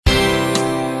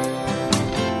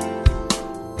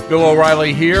Bill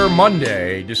O'Reilly here,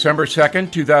 Monday, December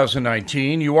 2nd,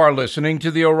 2019. You are listening to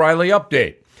the O'Reilly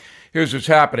Update. Here's what's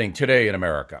happening today in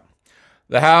America.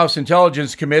 The House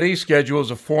Intelligence Committee schedules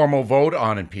a formal vote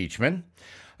on impeachment.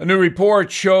 A new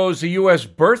report shows the U.S.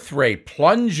 birth rate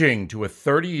plunging to a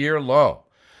 30-year low.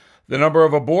 The number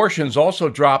of abortions also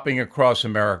dropping across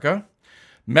America.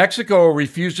 Mexico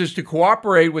refuses to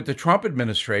cooperate with the Trump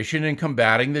administration in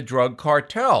combating the drug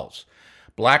cartels.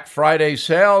 Black Friday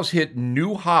sales hit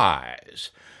new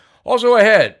highs. Also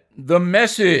ahead, the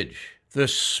message, the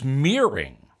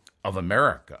smearing of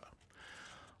America.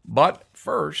 But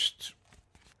first,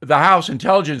 the House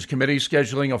Intelligence Committee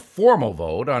scheduling a formal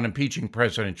vote on impeaching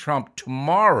President Trump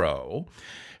tomorrow,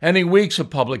 ending weeks of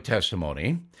public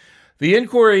testimony. The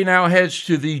inquiry now heads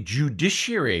to the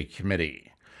Judiciary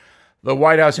Committee. The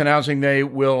White House announcing they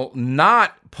will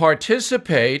not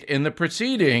participate in the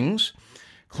proceedings,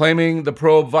 claiming the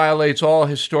probe violates all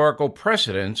historical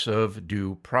precedents of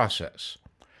due process.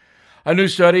 A new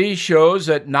study shows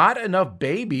that not enough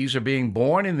babies are being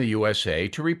born in the USA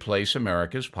to replace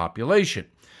America's population,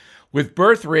 with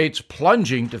birth rates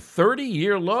plunging to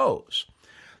 30-year lows.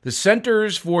 The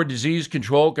Centers for Disease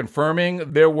Control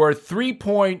confirming there were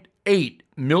 3.8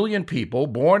 million people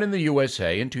born in the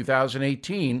USA in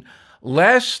 2018,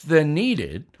 less than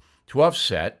needed to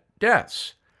offset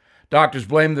deaths. Doctors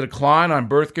blame the decline on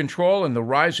birth control and the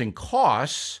rising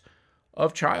costs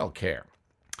of child care.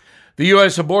 The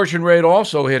U.S. abortion rate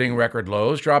also hitting record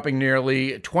lows, dropping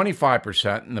nearly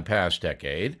 25% in the past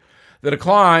decade. The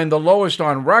decline, the lowest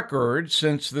on record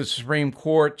since the Supreme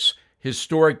Court's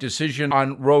historic decision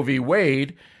on Roe v.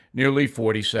 Wade nearly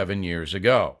 47 years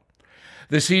ago.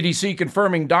 The CDC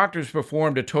confirming doctors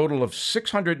performed a total of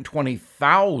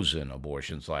 620,000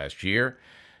 abortions last year,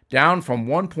 down from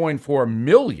 1.4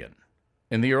 million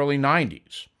in the early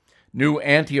 90s. New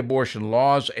anti-abortion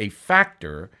laws a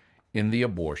factor in the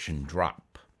abortion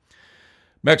drop.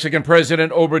 Mexican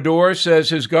President Obrador says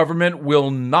his government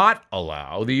will not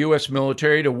allow the U.S.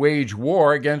 military to wage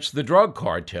war against the drug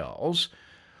cartels.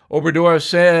 Obrador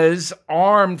says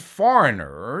armed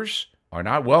foreigners are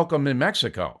not welcome in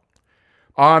Mexico.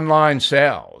 Online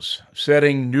sales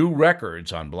setting new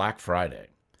records on Black Friday.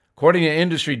 According to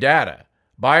industry data,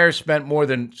 buyers spent more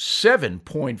than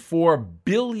 $7.4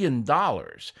 billion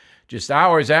just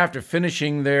hours after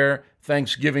finishing their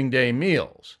Thanksgiving Day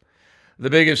meals. The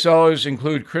biggest sellers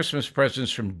include Christmas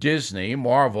presents from Disney,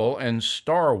 Marvel, and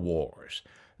Star Wars.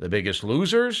 The biggest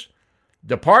losers?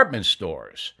 Department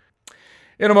stores.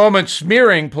 In a moment,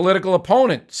 smearing political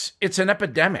opponents. It's an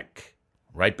epidemic.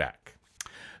 Right back.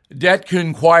 Debt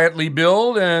can quietly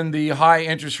build, and the high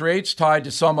interest rates tied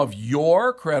to some of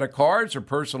your credit cards or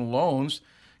personal loans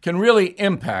can really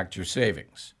impact your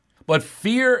savings. But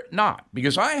fear not,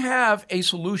 because I have a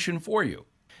solution for you.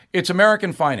 It's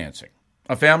American Financing,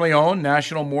 a family-owned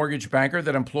national mortgage banker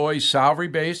that employs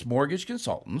salary-based mortgage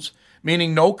consultants,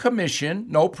 meaning no commission,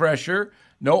 no pressure,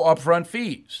 no upfront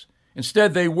fees.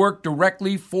 Instead, they work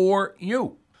directly for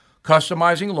you,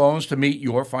 customizing loans to meet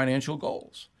your financial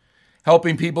goals,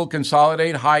 helping people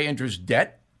consolidate high-interest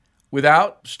debt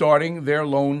without starting their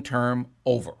loan term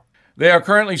over. They are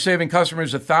currently saving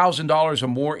customers $1,000 or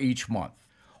more each month.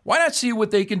 Why not see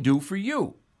what they can do for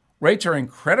you? Rates are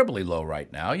incredibly low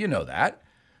right now, you know that.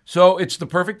 So it's the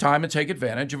perfect time to take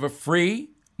advantage of a free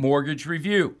mortgage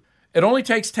review. It only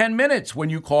takes 10 minutes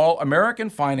when you call American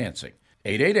Financing,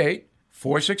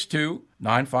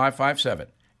 888-462-9557,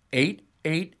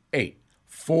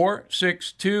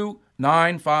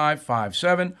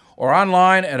 888-462-9557, or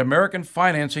online at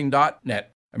americanfinancing.net.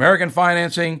 American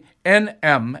Financing,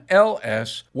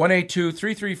 NMLS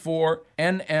 182334,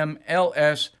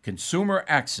 NMLS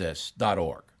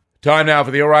consumeraccess.org. Time now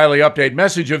for the O'Reilly Update.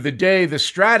 Message of the day, the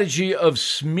strategy of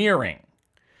smearing.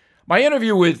 My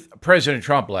interview with President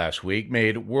Trump last week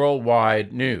made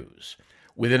worldwide news.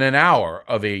 Within an hour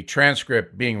of a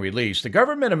transcript being released, the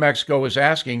government of Mexico is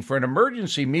asking for an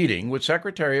emergency meeting with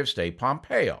Secretary of State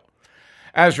Pompeo.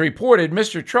 As reported,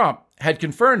 Mr. Trump had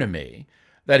confirmed to me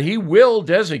that he will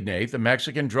designate the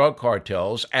Mexican drug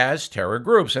cartels as terror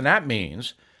groups, and that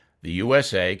means the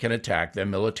USA can attack them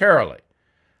militarily.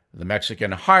 The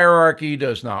Mexican hierarchy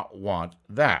does not want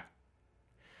that.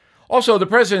 Also, the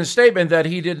president's statement that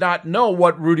he did not know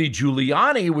what Rudy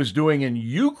Giuliani was doing in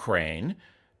Ukraine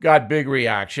got big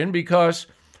reaction because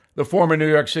the former New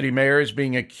York City mayor is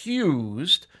being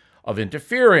accused of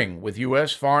interfering with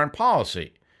U.S. foreign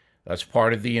policy. That's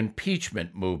part of the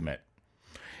impeachment movement.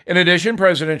 In addition,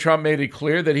 President Trump made it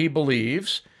clear that he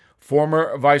believes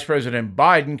former Vice President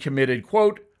Biden committed,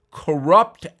 quote,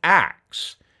 corrupt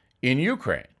acts in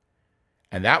Ukraine.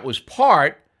 And that was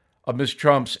part of Mr.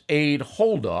 Trump's aid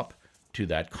holdup to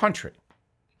that country.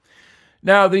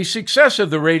 Now, the success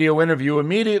of the radio interview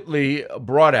immediately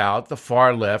brought out the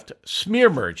far-left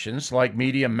smear merchants like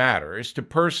Media Matters to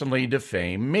personally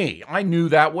defame me. I knew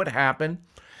that would happen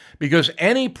because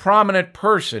any prominent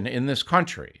person in this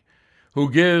country who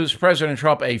gives President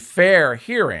Trump a fair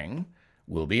hearing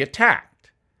will be attacked.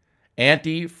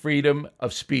 Anti-freedom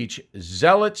of speech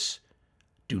zealots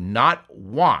do not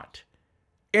want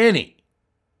any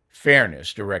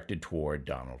fairness directed toward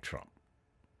Donald Trump.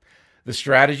 The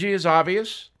strategy is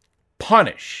obvious.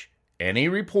 Punish any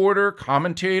reporter,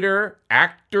 commentator,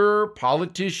 actor,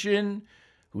 politician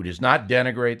who does not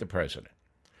denigrate the president.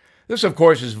 This, of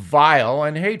course, is vile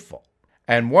and hateful,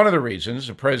 and one of the reasons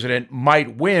the president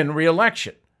might win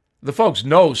re-election. The folks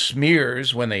know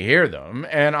smears when they hear them,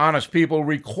 and honest people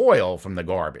recoil from the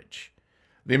garbage.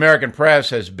 The American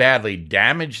press has badly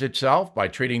damaged itself by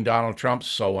treating Donald Trump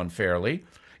so unfairly.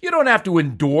 You don't have to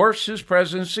endorse his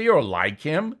presidency or like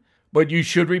him, but you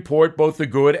should report both the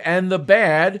good and the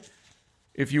bad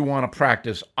if you want to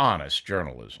practice honest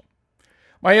journalism.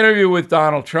 My interview with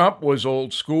Donald Trump was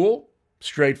old school,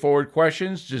 straightforward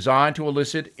questions designed to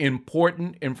elicit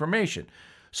important information.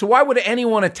 So why would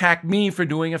anyone attack me for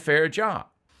doing a fair job?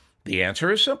 The answer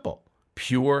is simple: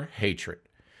 pure hatred.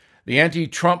 The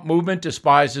anti-Trump movement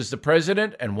despises the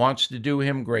president and wants to do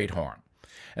him great harm.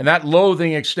 And that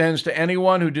loathing extends to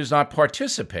anyone who does not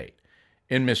participate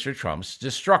in Mr. Trump's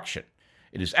destruction.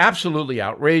 It is absolutely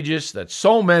outrageous that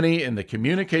so many in the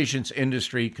communications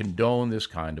industry condone this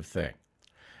kind of thing.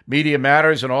 Media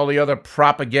Matters and all the other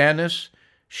propagandists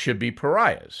should be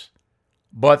pariahs,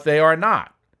 but they are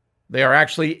not. They are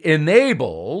actually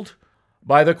enabled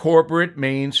by the corporate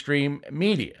mainstream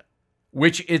media,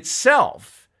 which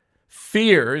itself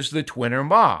fears the Twitter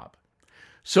mob.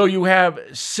 So you have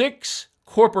 6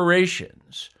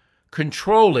 corporations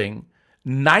controlling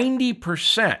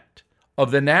 90%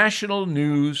 of the national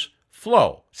news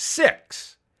flow.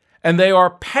 6. And they are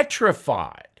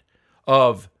petrified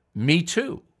of Me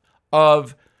Too,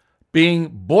 of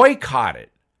being boycotted.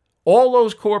 All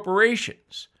those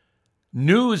corporations.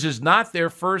 News is not their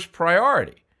first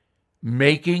priority.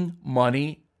 Making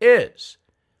money is.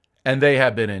 And they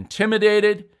have been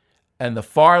intimidated, and the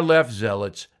far-left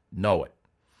zealots know it.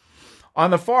 On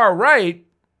the far right,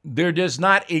 there does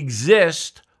not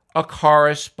exist a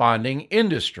corresponding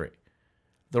industry.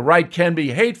 The right can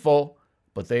be hateful,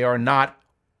 but they are not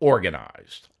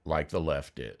organized like the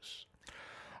left is.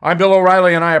 I'm Bill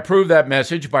O'Reilly, and I approve that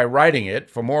message by writing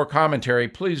it. For more commentary,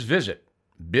 please visit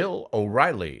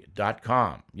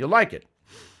BillO'Reilly.com. You'll like it.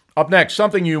 Up next,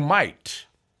 something you might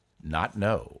not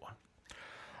know.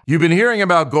 You've been hearing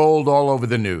about gold all over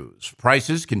the news.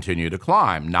 Prices continue to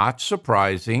climb. Not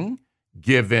surprising,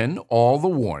 given all the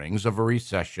warnings of a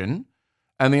recession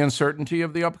and the uncertainty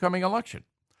of the upcoming election.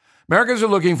 Americans are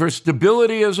looking for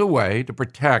stability as a way to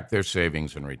protect their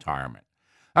savings in retirement.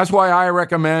 That's why I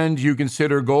recommend you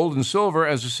consider gold and silver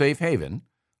as a safe haven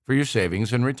for your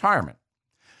savings in retirement.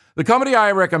 The company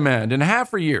I recommend and have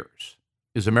for years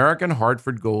is American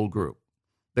Hartford Gold Group.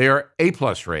 They are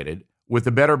A-plus rated with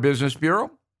the Better Business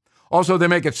Bureau. Also, they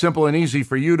make it simple and easy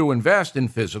for you to invest in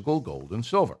physical gold and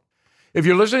silver. If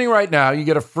you're listening right now, you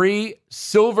get a free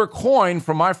silver coin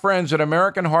from my friends at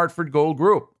American Hartford Gold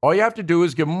Group. All you have to do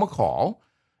is give them a call,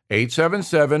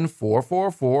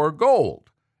 877-444-GOLD,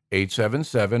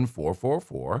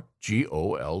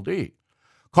 877-444-GOLD.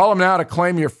 Call them now to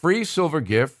claim your free silver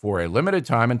gift for a limited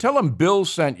time and tell them Bill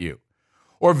sent you.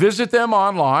 Or visit them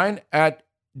online at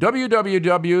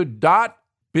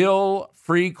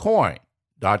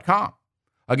www.billfreecoin.com.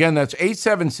 Again, that's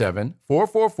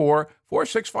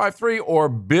 877-444-4653 or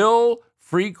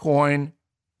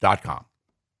billfreecoin.com.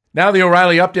 Now the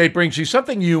O'Reilly Update brings you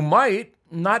something you might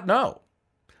not know.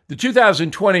 The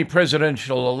 2020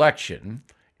 presidential election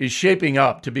is shaping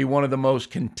up to be one of the most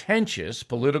contentious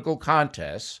political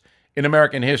contests in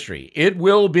American history. It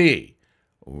will be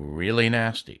really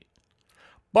nasty.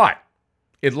 But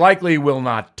it likely will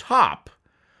not top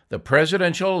the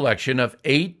presidential election of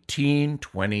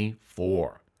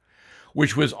 1824.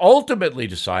 Which was ultimately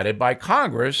decided by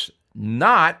Congress,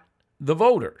 not the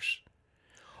voters.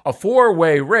 A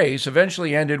 4-way race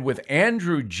eventually ended with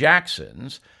Andrew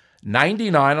Jackson's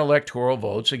 99 electoral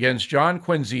votes against John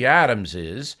Quincy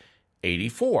Adams's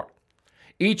 84,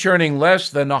 each earning less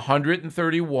than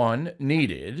 131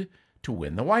 needed to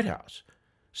win the White House.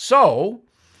 So,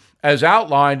 as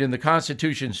outlined in the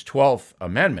Constitution's 12th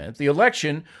Amendment, the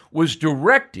election was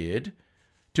directed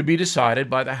to be decided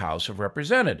by the House of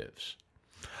Representatives.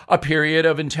 A period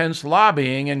of intense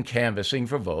lobbying and canvassing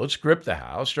for votes gripped the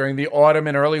House during the autumn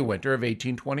and early winter of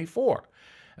 1824.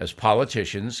 as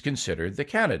politicians considered the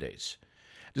candidates.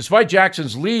 Despite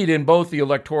Jackson's lead in both the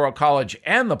Electoral College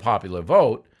and the popular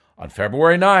vote, on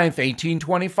February 9,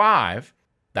 1825,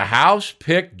 the House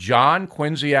picked John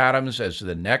Quincy Adams as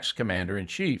the next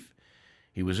commander-in-chief.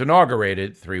 He was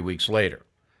inaugurated 3 weeks later.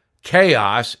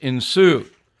 Chaos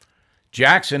ensued.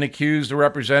 Jackson accused the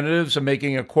representatives of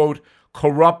making a, quote,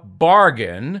 corrupt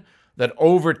bargain that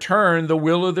overturned the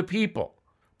will of the people.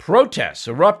 Protests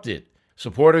erupted.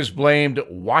 Supporters blamed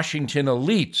Washington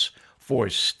elites for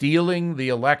stealing the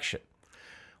election.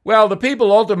 Well, the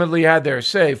people ultimately had their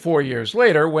say 4 years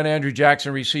later when Andrew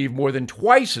Jackson received more than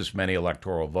twice as many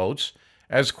electoral votes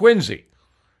as Quincy,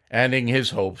 ending his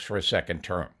hopes for a second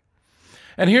term.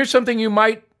 And here's something you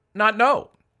might not know.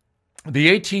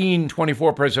 The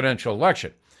 1824 presidential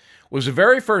election was the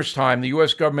very first time the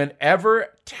U.S. government ever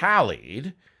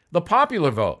tallied the popular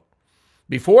vote.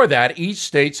 Before that, each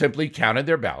state simply counted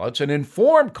their ballots and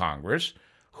informed Congress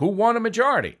who won a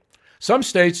majority. Some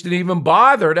states didn't even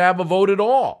bother to have a vote at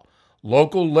all.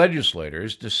 Local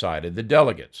legislators decided the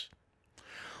delegates.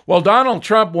 While Donald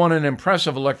Trump won an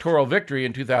impressive electoral victory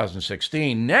in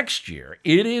 2016, next year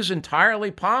it is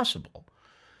entirely possible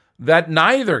that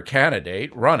neither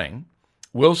candidate running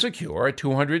will secure a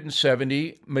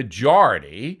 270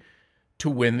 majority to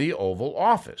win the Oval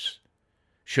Office.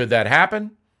 Should that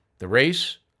happen, the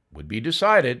race would be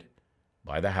decided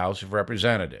by the House of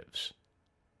Representatives.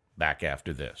 Back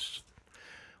after this.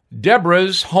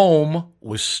 Deborah's home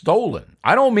was stolen.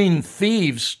 I don't mean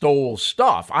thieves stole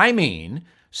stuff. I mean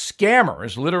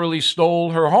scammers literally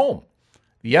stole her home.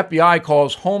 The FBI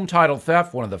calls home title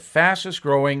theft one of the fastest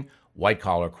growing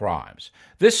white-collar crimes.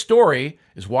 This story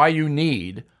is why you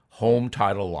need Home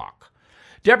Title Lock.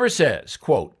 Deborah says,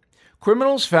 quote,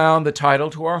 criminals found the title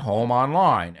to our home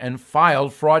online and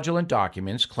filed fraudulent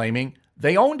documents claiming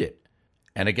they owned it.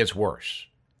 And it gets worse.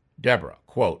 Deborah,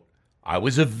 quote, I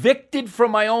was evicted from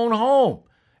my own home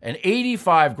and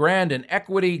 $85,000 in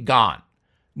equity gone.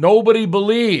 Nobody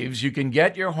believes you can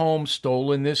get your home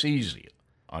stolen this easy,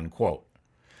 unquote.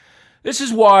 This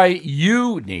is why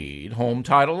you need Home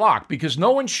Title Lock, because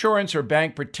no insurance or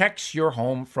bank protects your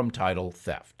home from title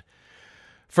theft.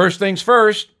 First things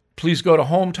first, please go to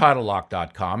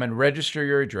HomeTitleLock.com and register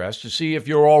your address to see if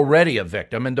you're already a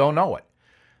victim and don't know it.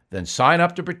 Then sign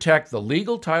up to protect the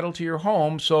legal title to your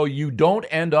home so you don't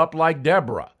end up like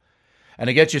Deborah. And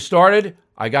to get you started,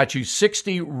 I got you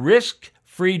 60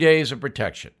 risk-free days of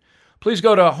protection. Please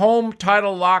go to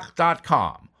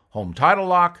HomeTitleLock.com,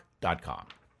 HomeTitleLock.com.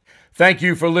 Thank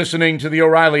you for listening to the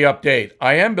O'Reilly Update.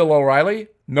 I am Bill O'Reilly.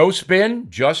 No spin,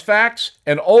 just facts,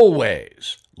 and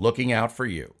always looking out for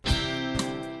you.